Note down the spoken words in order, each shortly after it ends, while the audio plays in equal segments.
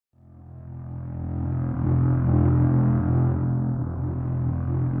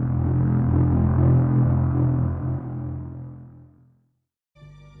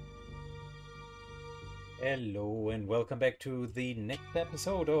Hello and welcome back to the next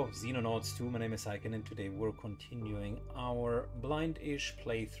episode of Xenonauts 2. My name is Syken and today we're continuing our blind-ish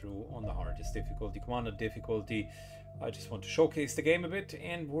playthrough on the hardest difficulty, Commander difficulty. I just want to showcase the game a bit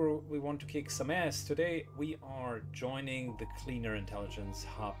and we want to kick some ass. Today we are joining the Cleaner Intelligence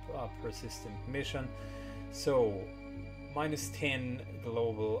Hub persistent mission. So, -10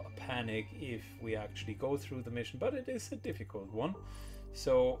 global panic if we actually go through the mission, but it is a difficult one.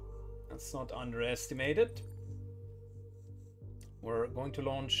 So, let's not underestimate it. We're going to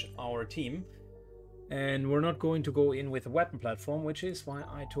launch our team and we're not going to go in with a weapon platform, which is why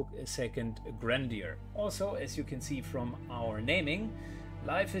I took a second Grenadier. Also, as you can see from our naming,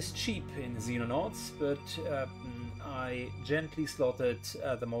 life is cheap in Xenonauts, but I gently slotted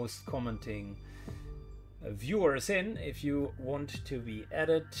the most commenting viewers in. If you want to be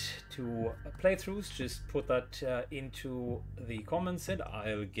added to playthroughs, just put that into the comments and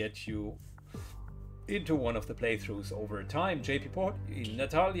I'll get you into one of the playthroughs over time. JP Port,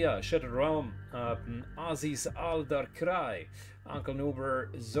 Natalia, Shattered Realm, Aziz Aldarkrai, Uncle Nuber,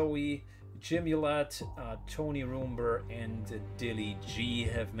 Zoe, Jimulat, Tony Roomber and Dilly G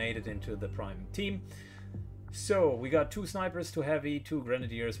have made it into the prime team. So, we got 2 snipers, 2 heavy, 2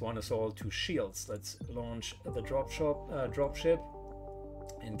 grenadiers, 1 assault, 2 shields. Let's launch the dropship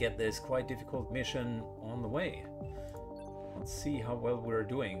and get this quite difficult mission on the way. Let's see how well we're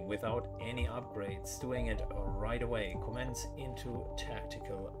doing without any upgrades. Doing it right away. Commence into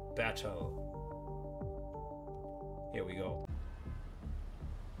tactical battle. Here we go.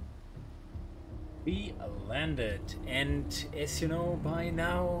 We landed, and as you know by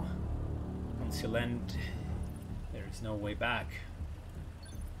now, once you land, there's no way back.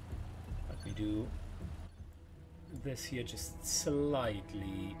 Let me do this here just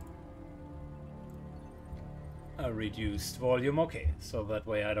slightly a reduced volume. Okay, so that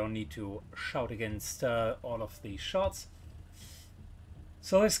way I don't need to shout against all of the shots.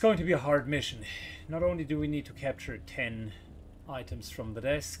 So it's going to be a hard mission. Not only do we need to capture 10 items from the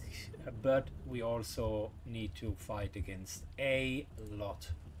desk, but we also need to fight against a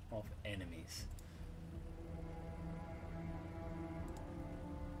lot of enemies.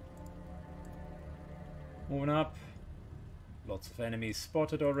 Moving up, lots of enemies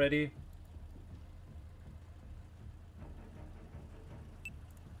spotted already.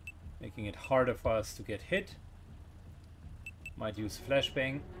 Making it harder for us to get hit. Might use a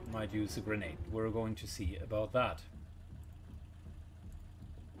flashbang, might use a grenade. We're going to see about that.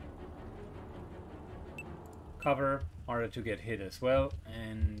 Cover, harder to get hit as well,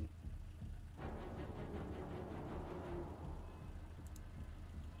 and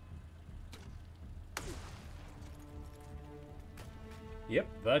yep,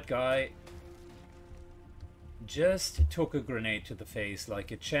 that guy just took a grenade to the face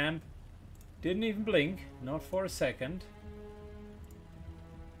like a champ. Didn't even blink, not for a second.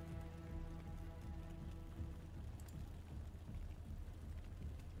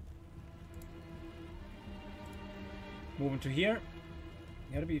 Moving to here.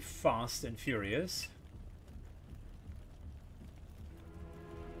 You gotta be fast and furious.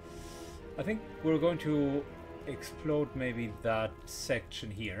 I think we're going to explode maybe that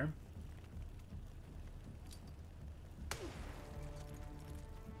section here.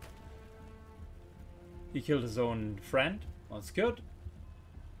 He killed his own friend. That's good.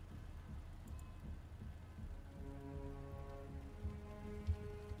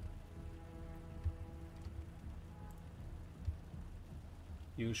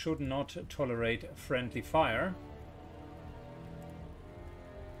 You should not tolerate friendly fire.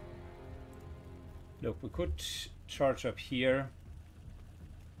 Look, we could charge up here.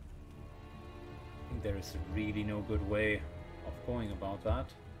 I think there is really no good way of going about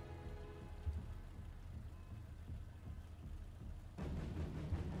that.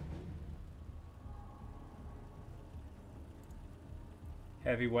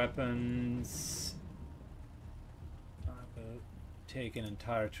 Heavy weapons. I will take an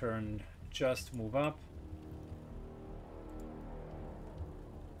entire turn just to move up.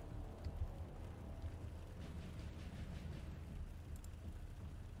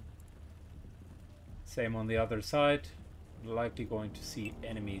 Same on the other side. Likely going to see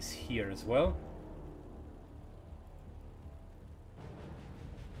enemies here as well.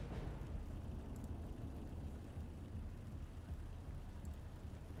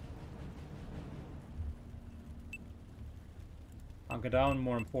 Hunker down,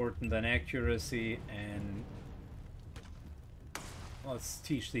 more important than accuracy, and let's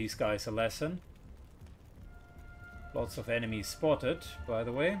teach these guys a lesson. Lots of enemies spotted, by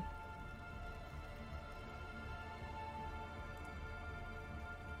the way.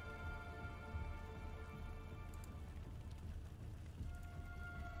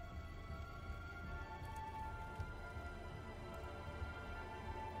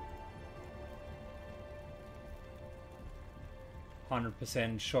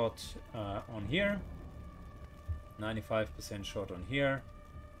 100% shot on here. 95% shot on here.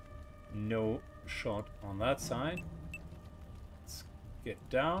 No shot on that side. Let's get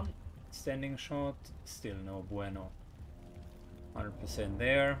down. Standing shot. Still no bueno. 100%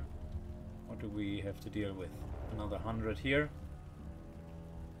 there. What do we have to deal with? Another 100 here.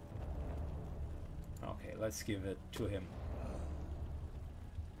 Okay, let's give it to him.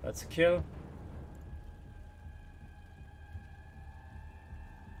 That's a kill.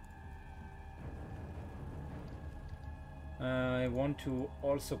 I want to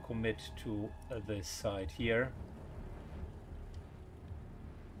also commit to this side here.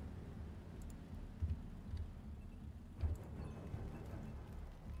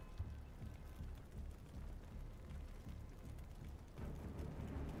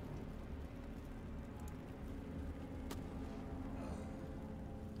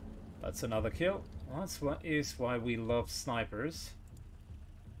 That's another kill. That is why we love snipers.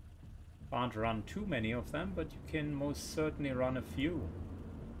 Can't run too many of them, but you can most certainly run a few.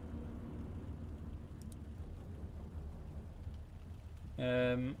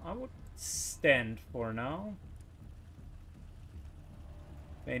 I would stand for now.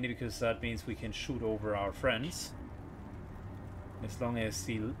 Mainly because that means we can shoot over our friends. As long as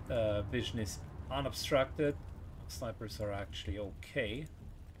the vision is unobstructed, snipers are actually okay.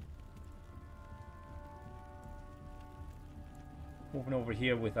 Moving over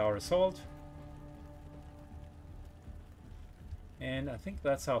here with our assault. And I think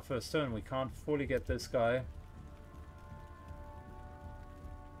that's our first turn. We can't fully get this guy.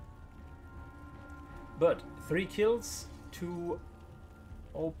 But 3 kills, 2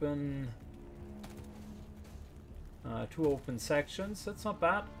 open sections. That's not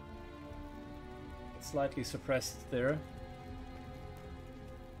bad. Slightly suppressed there.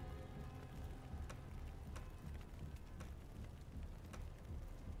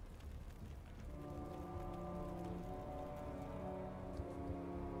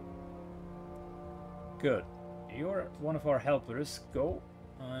 Good. You're one of our helpers. Go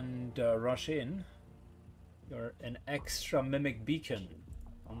and rush in. You're an extra mimic beacon.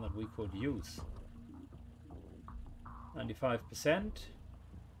 One that we could use. 95%.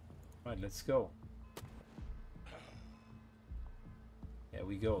 Right, let's go. There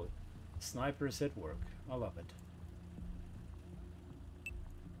we go. Snipers at work. I love it.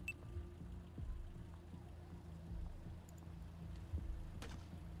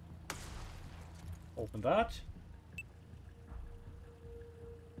 Open that.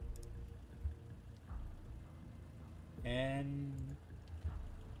 And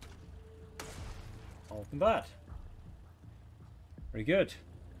open that. Very good.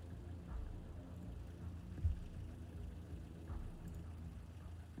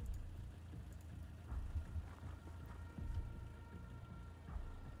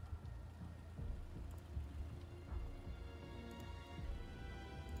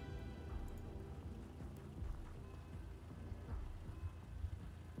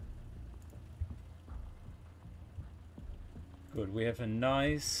 Good, we have a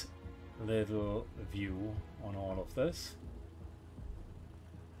nice little view on all of this.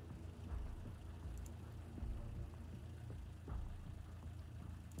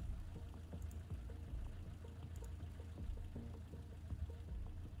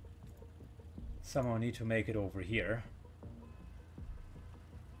 Somehow need to make it over here.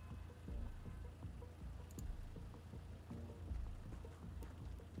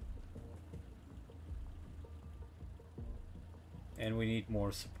 And we need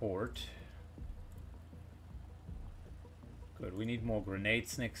more support. Good, we need more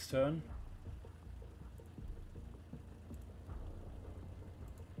grenades next turn.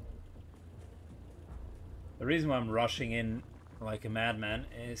 The reason why I'm rushing in like a madman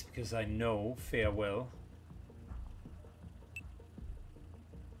is because I know fair well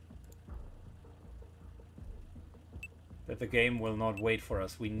that the game will not wait for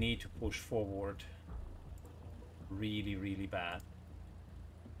us. We need to push forward really, really bad.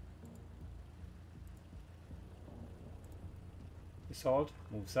 Assault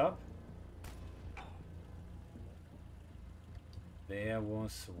moves up. There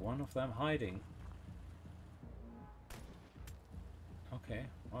was one of them hiding. Okay,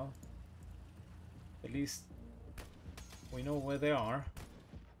 well, at least we know where they are.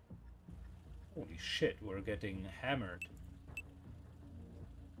 Holy shit, we're getting hammered.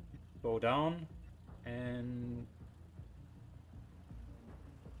 Go down and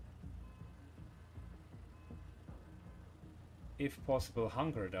if possible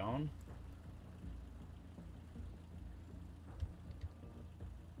hunker down.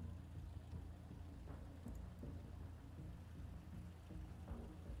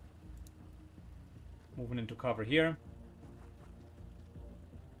 cover here.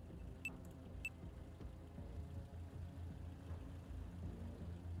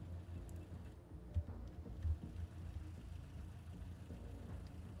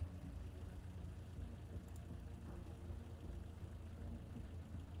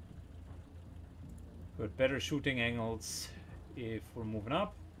 Good, better shooting angles if we're moving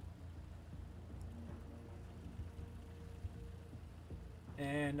up.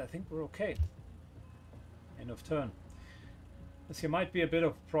 And I think we're okay. End of turn. This here might be a bit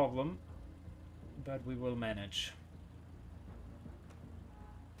of a problem, but we will manage.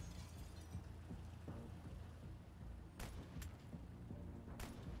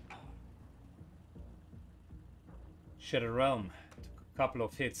 Shattered Realm. Took a couple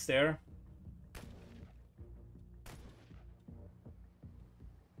of hits there.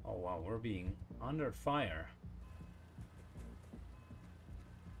 Oh wow, we're being under fire.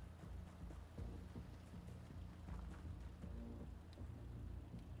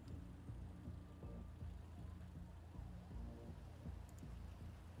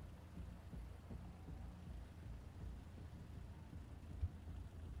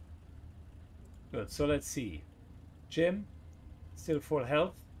 Good, so let's see. Jim, still full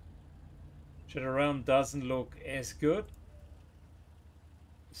health. Shattered Realm doesn't look as good.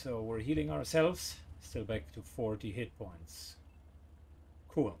 So we're healing ourselves. Still back to 40 hit points.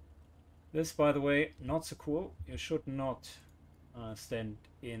 Cool. This, by the way, not so cool. You should not stand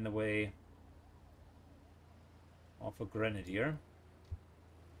in the way of a grenadier.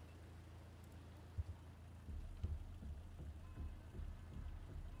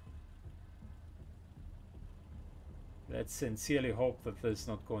 Let's sincerely hope that this is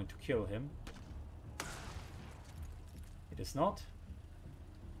not going to kill him. It is not,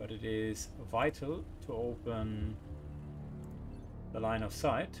 but it is vital to open the line of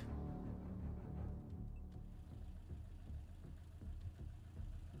sight.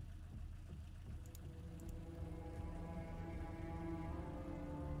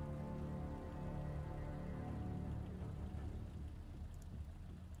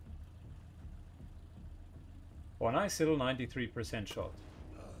 Oh, a nice little 93% shot.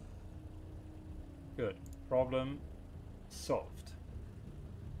 Good. Problem solved.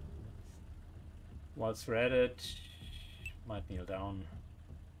 Whilst we're at it, might kneel down.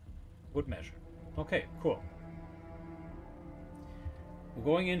 Good measure. Okay, cool. We're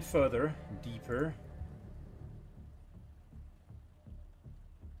going in further, deeper.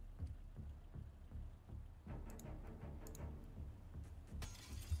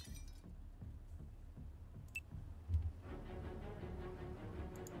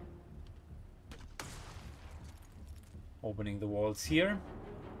 Opening the walls here.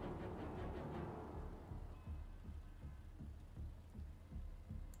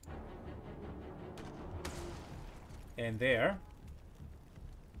 And there.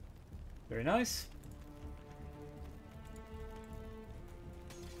 Very nice.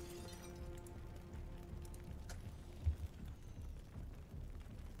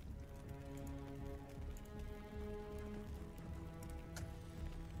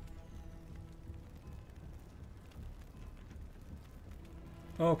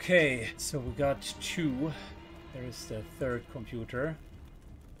 Okay, so we got two. There is the third computer.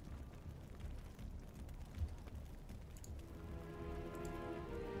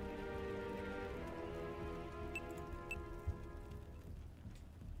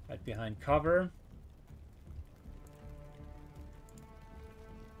 Right behind cover.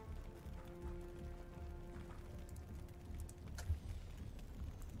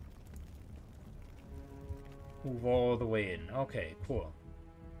 Move all the way in. Okay, cool.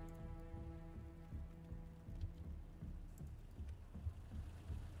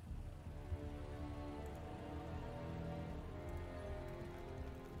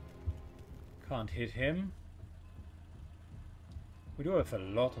 Can't hit him. We do have a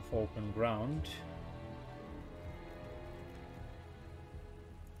lot of open ground.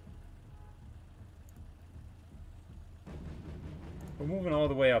 We're moving all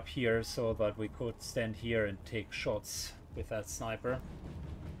the way up here so that we could stand here and take shots with that sniper.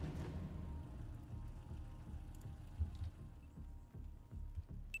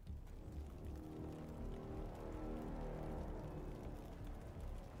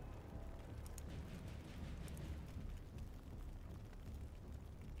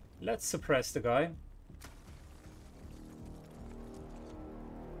 Let's suppress the guy.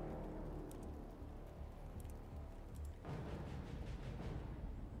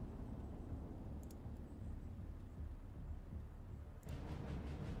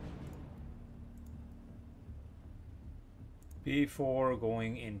 Before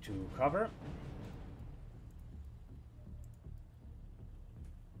going into cover.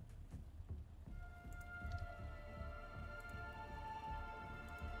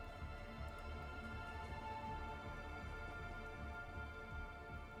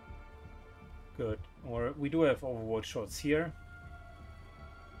 Good. Or we do have overwatch shots here.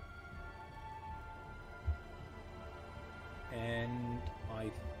 And I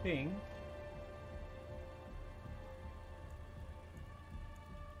think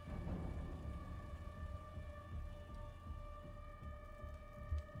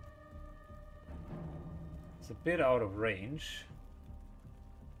it's a bit out of range.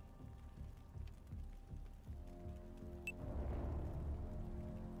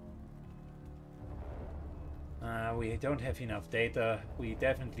 We don't have enough data. We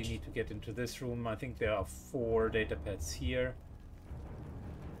definitely need to get into this room. I think there are 4 data pads here.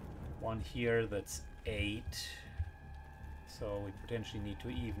 1 here, that's 8. So we potentially need to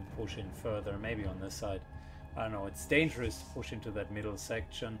even push in further, maybe on this side. I don't know, it's dangerous to push into that middle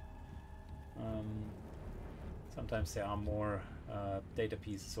section. Sometimes there are more data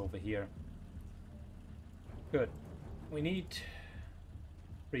pieces over here. Good. We need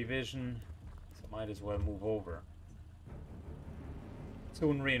revision, so might as well move over.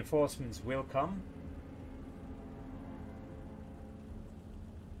 Soon reinforcements will come.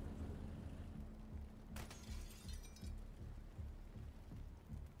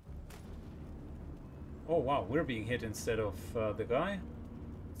 Oh wow, we're being hit instead of the guy.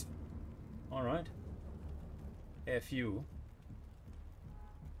 Alright. F you.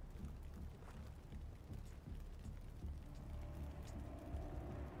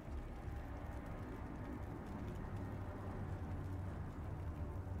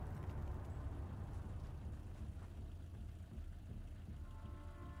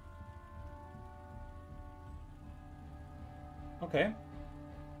 Okay.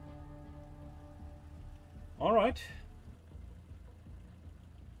 All right.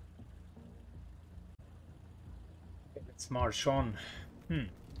 Let's march on.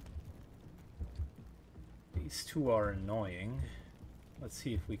 These 2 are annoying. Let's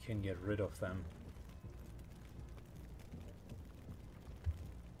see if we can get rid of them.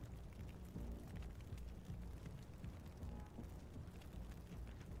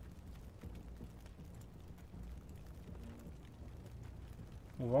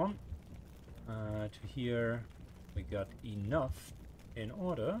 Move on. To here, we got enough in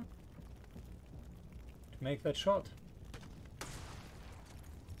order to make that shot.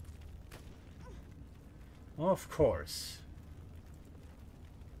 Of course.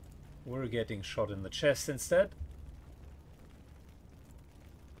 We're getting shot in the chest instead.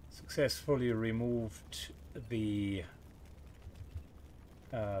 Successfully removed the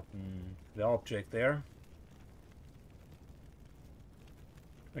object there.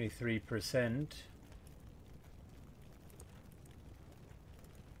 23%.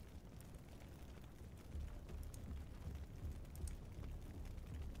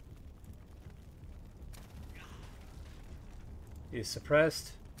 Is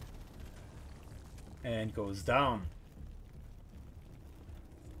suppressed and goes down.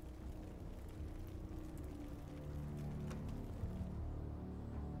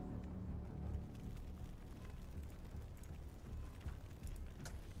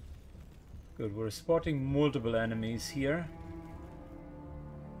 Good, we're spotting multiple enemies here.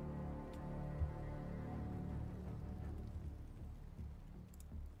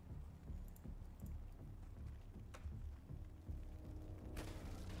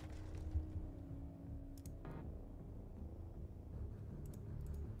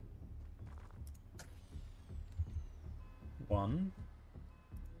 One.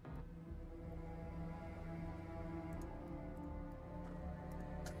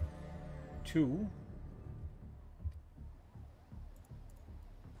 Two.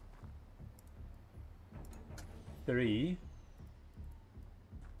 Three.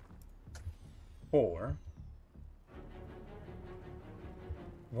 4.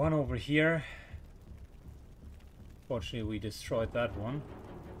 1 over here. Fortunately, we destroyed that one.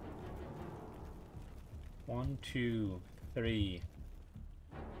 1, 2, 3,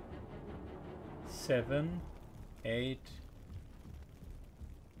 7, 8.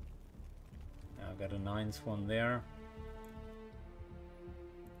 I've got a 9th one there.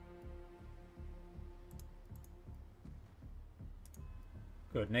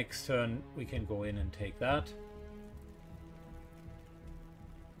 Good, next turn we can go in and take that.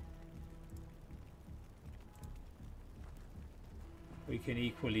 We can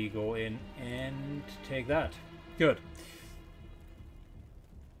equally go in and take that. Good.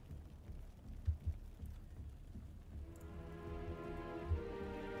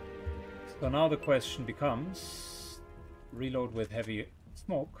 So now the question becomes, reload with heavy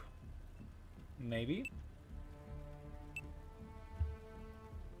smoke, maybe.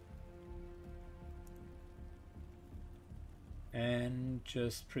 And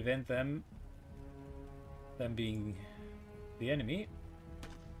just prevent them them being the enemy,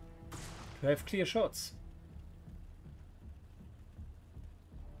 to have clear shots.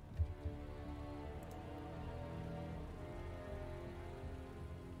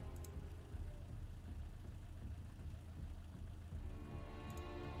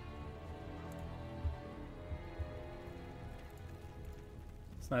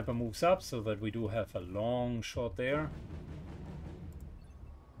 Sniper moves up so that we do have a long shot there.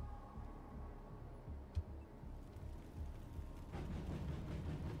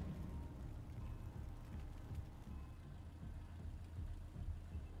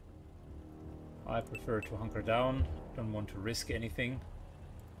 I prefer to hunker down. Don't want to risk anything.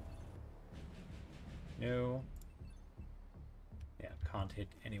 No. Yeah, can't hit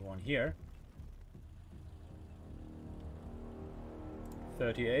anyone here.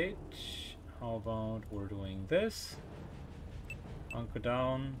 38. How about we're doing this? Hunker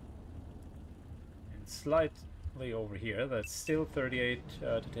down. And slightly over here. That's still 38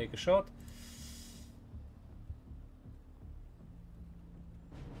 to take a shot.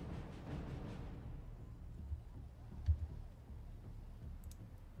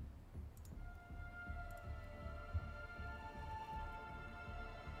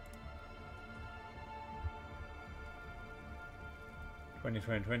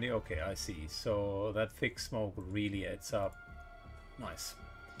 Okay, I see. So that thick smoke really adds up. Nice.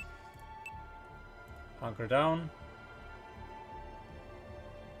 Hunker down.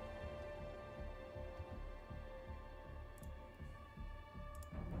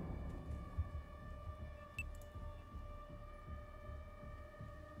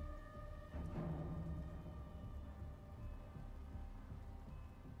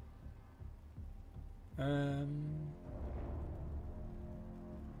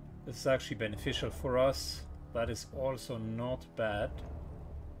 This is actually beneficial for us. That is also not bad.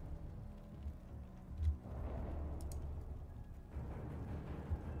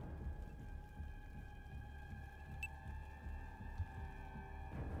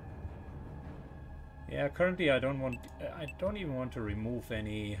 Yeah, currently I don't even want to remove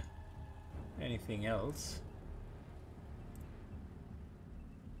anything else.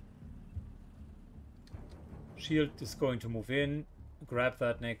 Shield is going to move in. Grab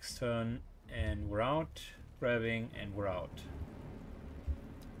that next turn, and we're out. Grabbing, and we're out.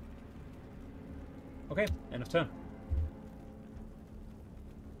 Okay, end of turn.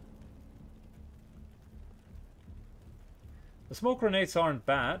 The smoke grenades aren't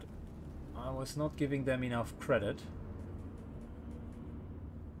bad. I was not giving them enough credit.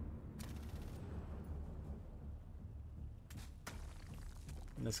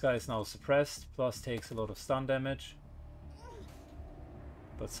 And this guy is now suppressed, plus takes a lot of stun damage.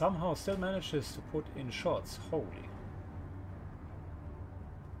 But somehow still manages to put in shots. Holy.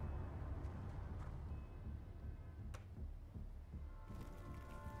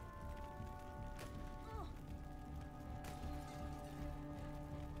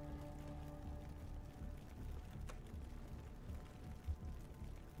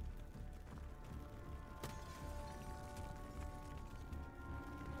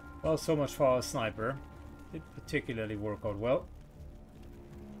 Well, so much for our sniper. Didn't particularly work out well.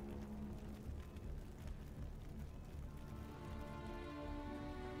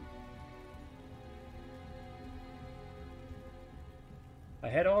 I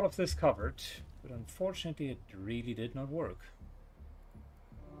had all of this covered, but unfortunately it really did not work.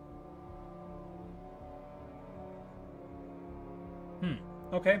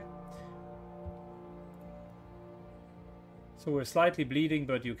 Okay. So we're slightly bleeding,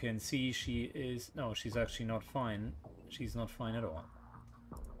 but you can see she is... No, she's actually not fine. She's not fine at all.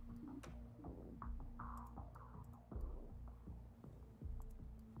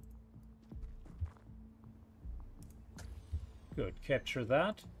 Good, capture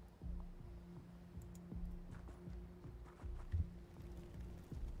that.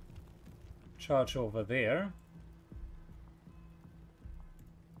 Charge over there.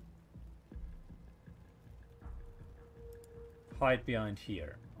 Hide behind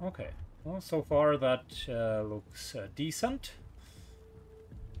here. Okay, well, so far that looks decent.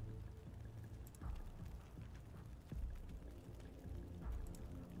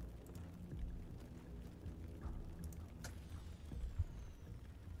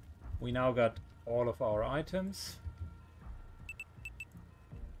 We now got all of our items.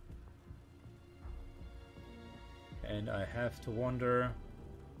 And I have to wonder...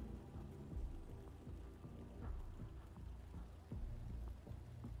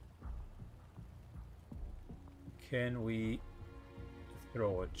 Can we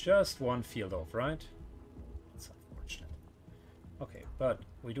throw just one field off, right? That's unfortunate. Okay, but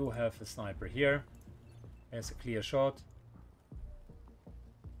we do have a sniper here. There's a clear shot.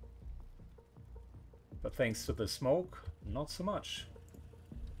 But thanks to the smoke, not so much.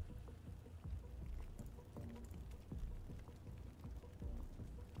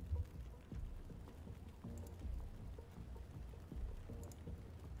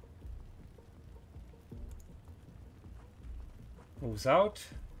 Moves out.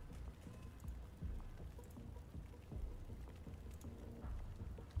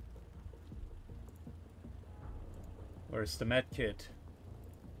 Where's the med kit?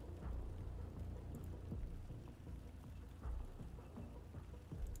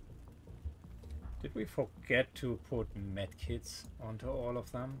 Did we forget to put med kits onto all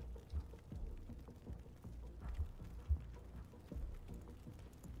of them?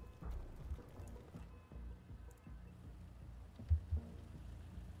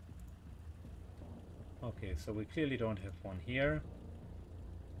 Okay, so we clearly don't have one here.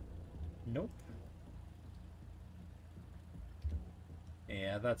 Nope.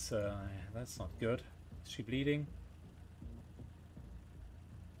 Yeah, that's not good. Is she bleeding?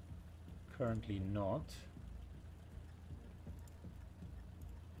 Currently not.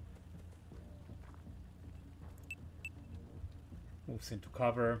 Moves into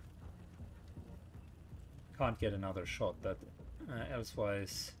cover. Can't get another shot. That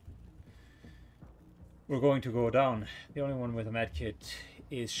elsewise we're going to go down. The only one with a medkit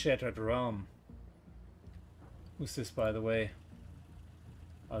is Shattered Realm. Who's this, by the way?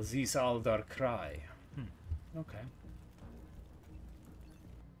 Aziz Aldar Krai. Okay.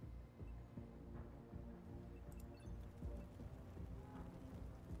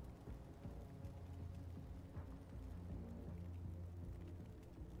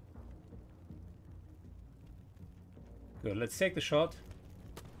 Good, let's take the shot.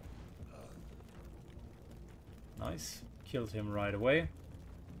 Nice. Killed him right away.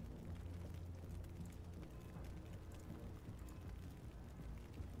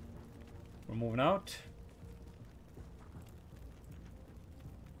 We're moving out.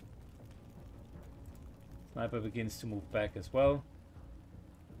 Sniper begins to move back as well.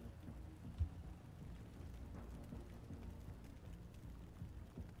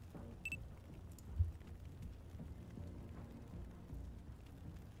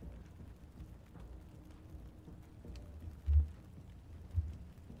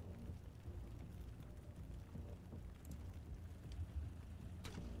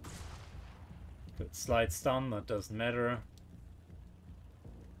 Good slide stun, that doesn't matter.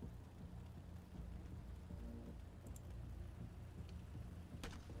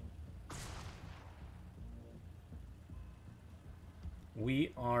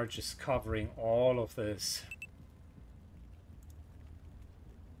 We are just covering all of this.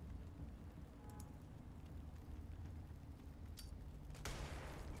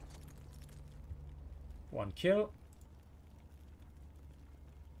 One kill.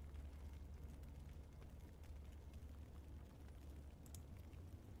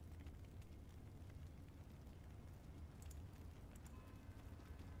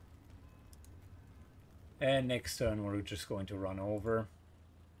 And next turn we're just going to run over.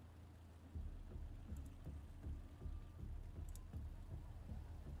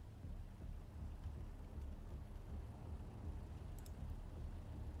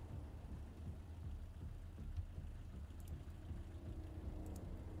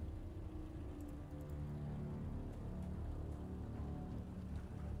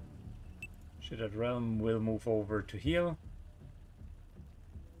 Shattered Realm will move over to heal.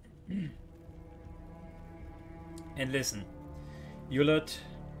 And listen, Yulet,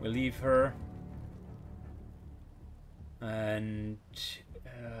 we'll leave her, and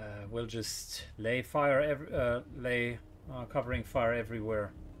we'll just lay fire, covering fire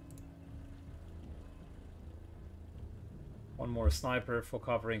everywhere. One more sniper for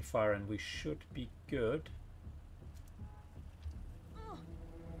covering fire, and we should be good.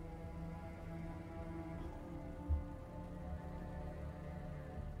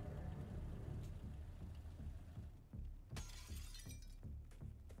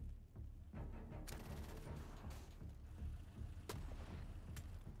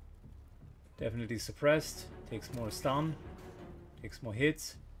 Definitely suppressed, takes more stun, takes more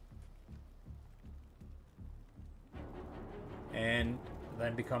hits. And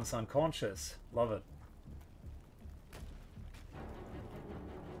then becomes unconscious. Love it.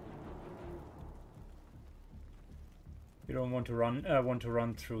 You don't want to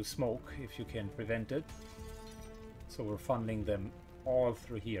run through smoke if you can prevent it. So we're funneling them all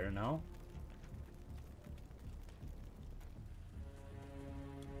through here now.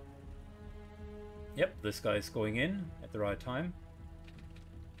 Yep, this guy is going in at the right time.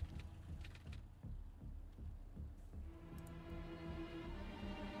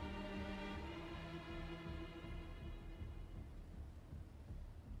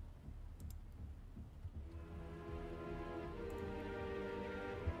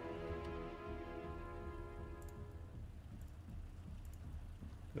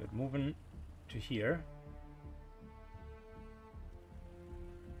 Good, moving to here.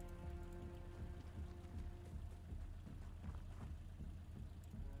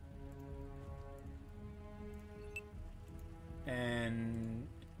 And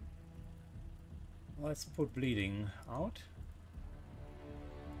let's put bleeding out.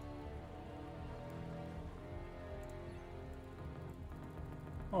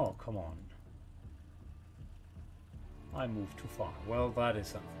 Oh, come on. I moved too far. Well, that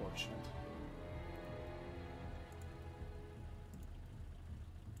is unfortunate.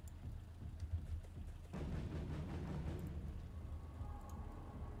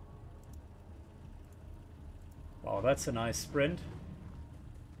 Wow, that's a nice sprint.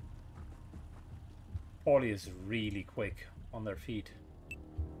 Paulie is really quick on their feet.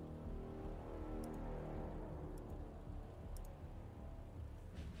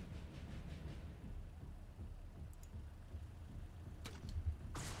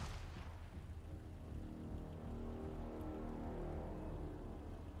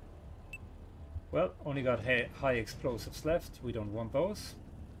 Well, only got high explosives left. We don't want those.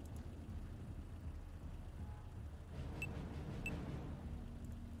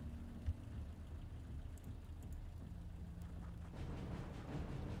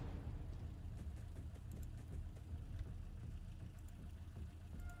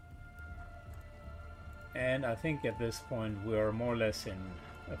 And I think at this point we're more or less in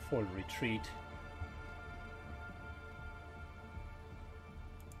a full retreat.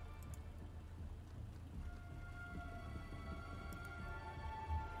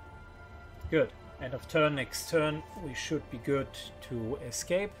 Good. End of turn, next turn we should be good to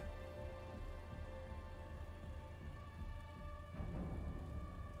escape.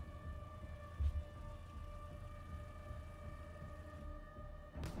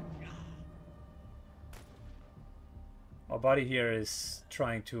 Our buddy here is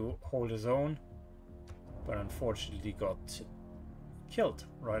trying to hold his own, but unfortunately got killed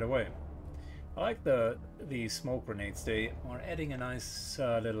right away. I like the smoke grenades. They are adding a nice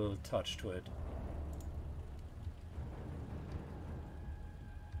little touch to it.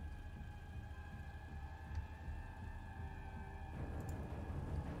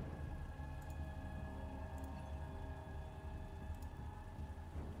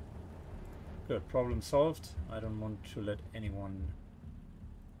 Good, problem solved. I don't want to let anyone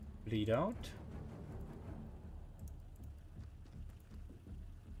bleed out.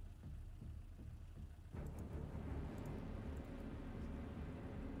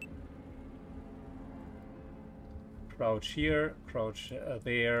 Crouch here, crouch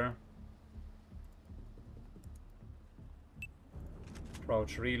there.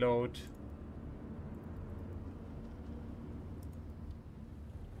 Crouch reload.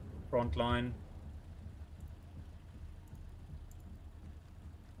 Front line.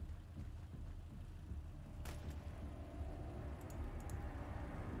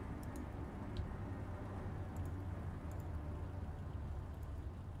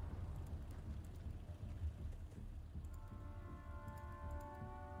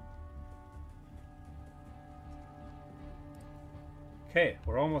 Okay,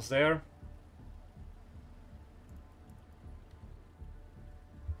 we're almost there.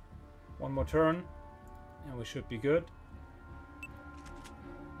 One more turn and we should be good.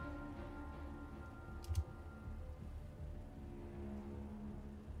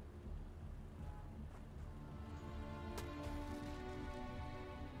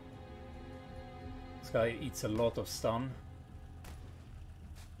 This guy eats a lot of stun.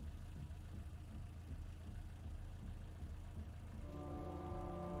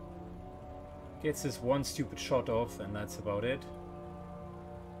 Gets this one stupid shot off and that's about it.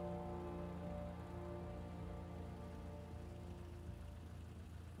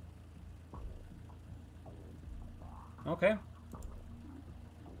 Okay.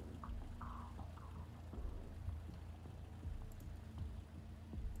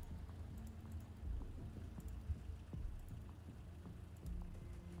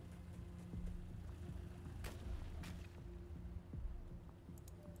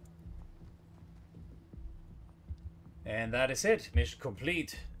 And that is it. Mission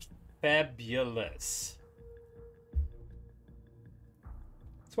complete. Fabulous.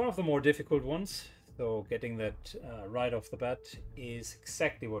 It's one of the more difficult ones, so getting that right off the bat is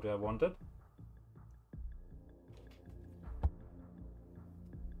exactly what I wanted.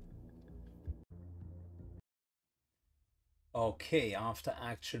 Okay, after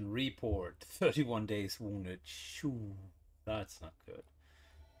action report. 31 days wounded. Shoo, that's not good.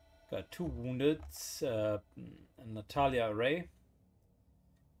 Got 2 wounded, Natalia Ray,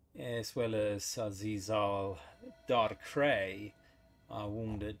 as well as Azizal Darkray. are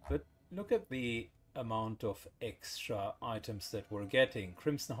wounded, but look at the amount of extra items that we're getting.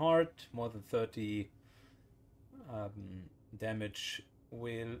 Crimson Heart, more than 30 damage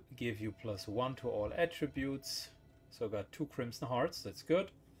will give you +1 to all attributes. So got 2 Crimson Hearts, that's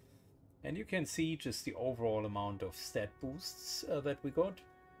good. And you can see just the overall amount of stat boosts that we got.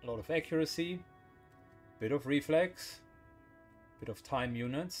 A lot of accuracy, bit of reflex, bit of time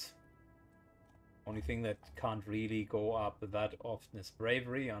units. Only thing that can't really go up that often is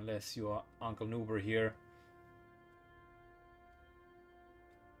bravery, unless you're Uncle Noober here.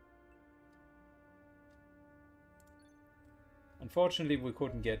 Unfortunately, we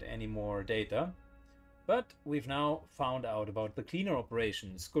couldn't get any more data, but we've now found out about the cleaner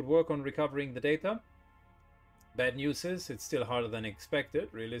operations. Good work on recovering the data. Bad news is it's still harder than expected.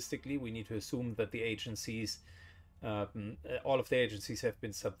 Realistically, we need to assume that the agencies, all of the agencies have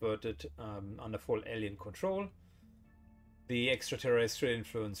been subverted under full alien control. The extraterrestrial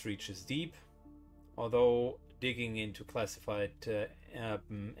influence reaches deep, although digging into classified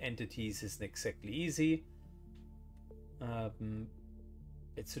entities isn't exactly easy.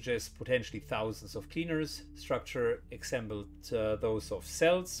 It suggests potentially thousands of cleaners. Structure assembled those of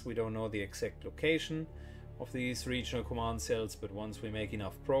cells. We don't know the exact location of these regional command cells, but once we make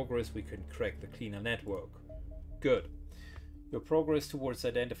enough progress, we can crack the cleaner network. Good. Your progress towards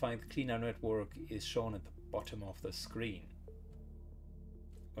identifying the cleaner network is shown at the bottom of the screen.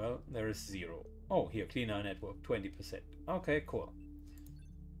 Well, there is 0. Oh, here, cleaner network, 20%. Okay, cool.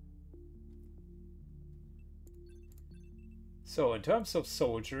 So, in terms of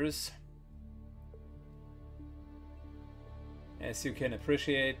soldiers, as you can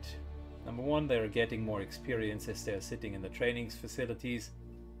appreciate, number 1, they're getting more experience as they're sitting in the training facilities.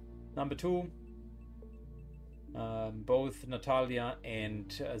 Number 2, both Natalia and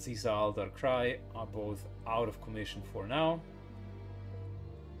Aziza Al-Darkrai are both out of commission for now.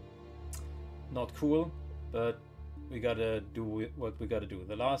 Not cool, but we gotta do what we gotta do.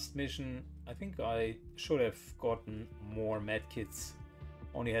 The last mission, I think I should have gotten more medkits.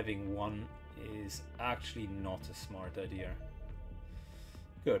 Only having 1 is actually not a smart idea.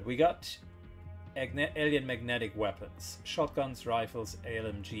 Good, we got alien magnetic weapons, shotguns, rifles,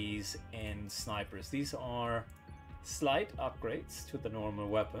 ALMGs, and snipers. These are slight upgrades to the normal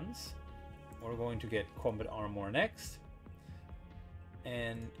weapons. We're going to get combat armor next.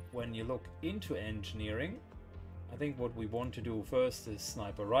 And when you look into engineering, I think what we want to do first is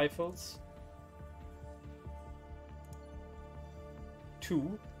sniper rifles.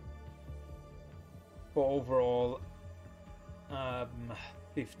 2 for overall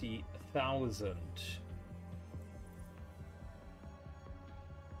 50,000.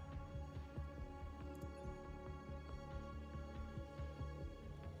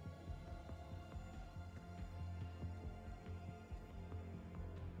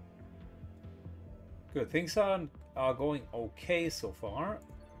 Good, things are going okay so far.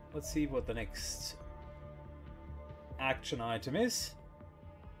 Let's see what the next action item is.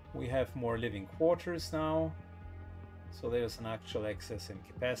 We have more living quarters now, so there's an actual access and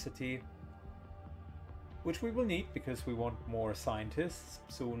capacity, which we will need because we want more scientists.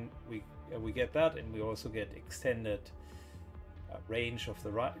 Soon we get that, and we also get extended range of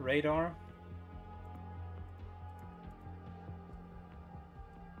the radar.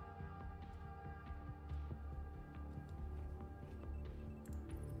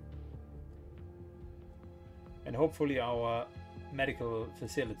 And hopefully our medical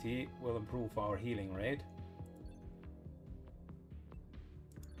facility will improve our healing rate.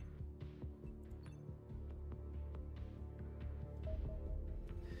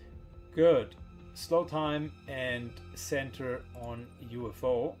 Good. Slow time and center on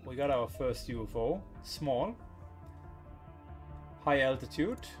UFO. We got our first UFO. Small. High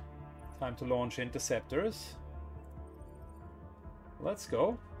altitude. Time to launch interceptors. Let's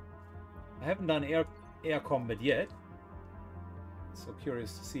go. I haven't done air combat yet, so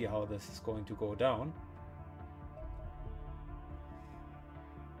curious to see how this is going to go down.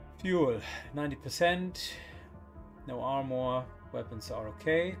 Fuel 90%, no armor, weapons are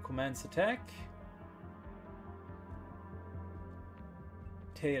okay. Commence attack.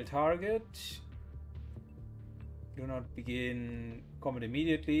 Tail target. Do not begin combat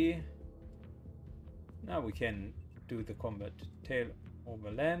immediately. Now we can do the combat. Tail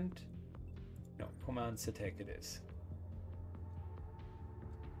over land. No, commands attack it is.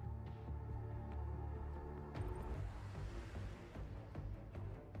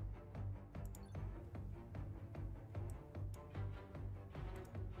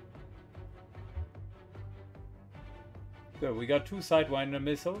 Good, we got 2 Sidewinder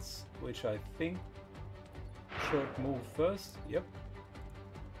missiles, which I think should move first. Yep,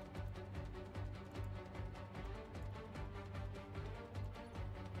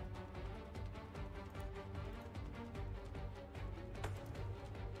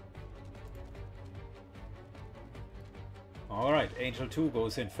 Alright, Angel 2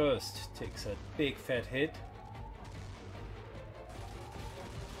 goes in first. Takes a big fat hit.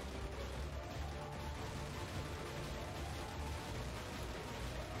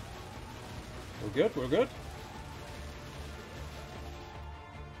 We're good, we're good.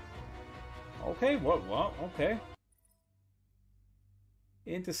 Okay, well, okay.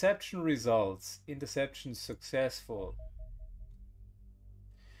 Interception results. Interception successful.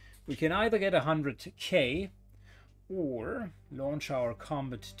 We can either get 100k or launch our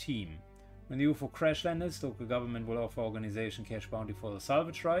combat team. When the UFO crash lands, local government will offer organization cash bounty for the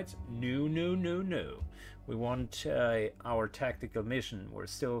salvage rights. No, no, no, no. We want our tactical mission. We're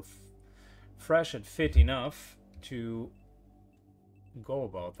still fresh and fit enough to go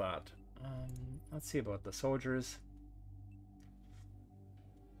about that. Let's see about the soldiers.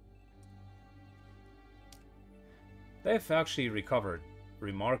 They've actually recovered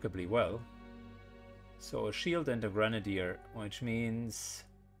remarkably well. So a shield and a grenadier, which means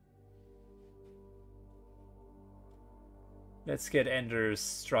let's get Ender's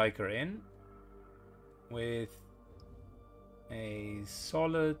Striker in with a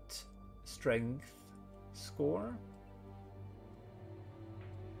solid strength score.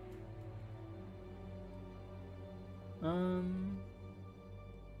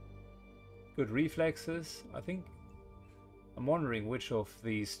 Good reflexes. I think I'm wondering which of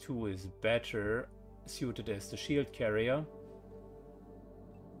these two is better suited as the shield carrier.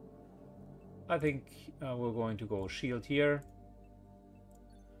 I think we're going to go shield here.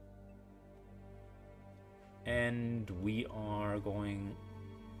 And we are going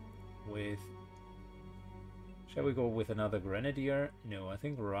with... Shall we go with another grenadier? No, I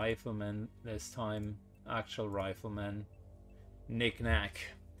think rifleman this time. Actual rifleman. Knick-knack.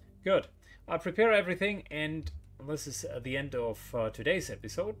 Good. I'll prepare everything, and this is the end of today's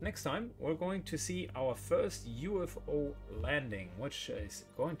episode. Next time we're going to see our first UFO landing, which is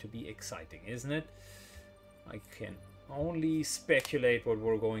going to be exciting, isn't it? I can only speculate what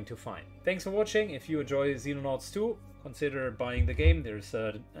we're going to find. Thanks for watching. If you enjoy Xenonauts 2, consider buying the game. There's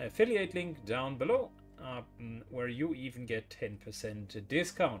an affiliate link down below where you even get 10%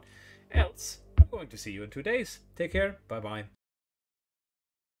 discount. Else, I'm going to see you in 2 days. Take care. Bye bye.